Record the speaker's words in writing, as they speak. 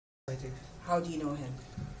do. How do you know him?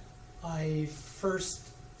 I first,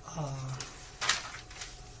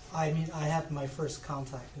 I had my first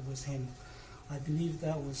contact with him. I believe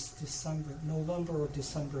that was November or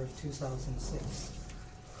December of 2006.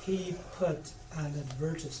 He put an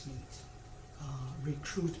advertisement,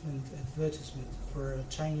 recruitment advertisement for a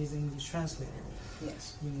Chinese English translator.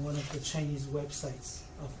 Yes. In one of the Chinese websites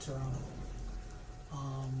of Toronto.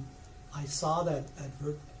 I saw that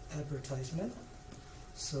advertisement,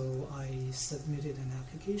 so I submitted an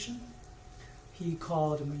application. He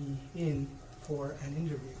called me in for an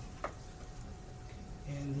interview.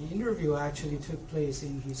 And the interview actually took place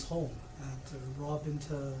in his home at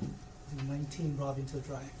 19 Robinta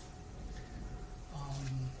Drive.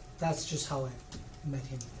 That's just how I met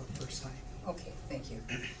him for the first time. Okay, thank you.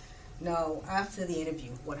 Now, after the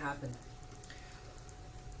interview, what happened?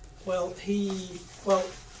 Well,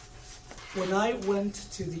 when I went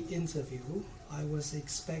to the interview, I was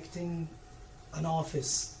expecting an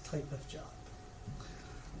office type of job.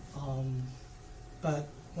 But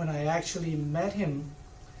when I actually met him,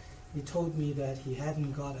 he told me that he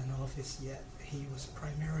hadn't got an office yet. He was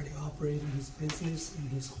primarily operating his business in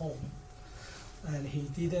his home, and he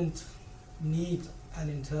didn't need an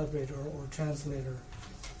interpreter or translator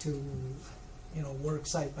to, work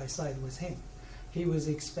side by side with him. He was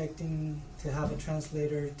expecting to have a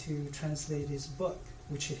translator to translate his book,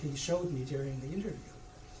 which he showed me during the interview.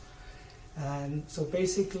 And so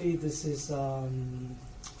basically, this is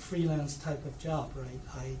freelance type of job, right?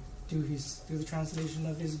 I do the translation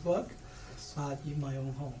of his book, but in my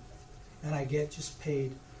own home, and I get just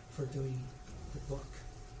paid for doing the book.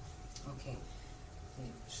 Okay.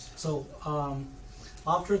 So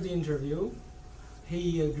after the interview,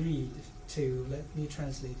 he agreed to let me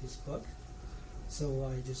translate his book. So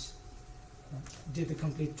I just did the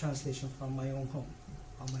complete translation from my own home,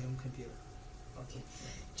 on my own computer. Okay.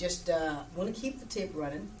 Just want to keep the tape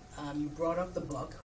running. You brought up the book.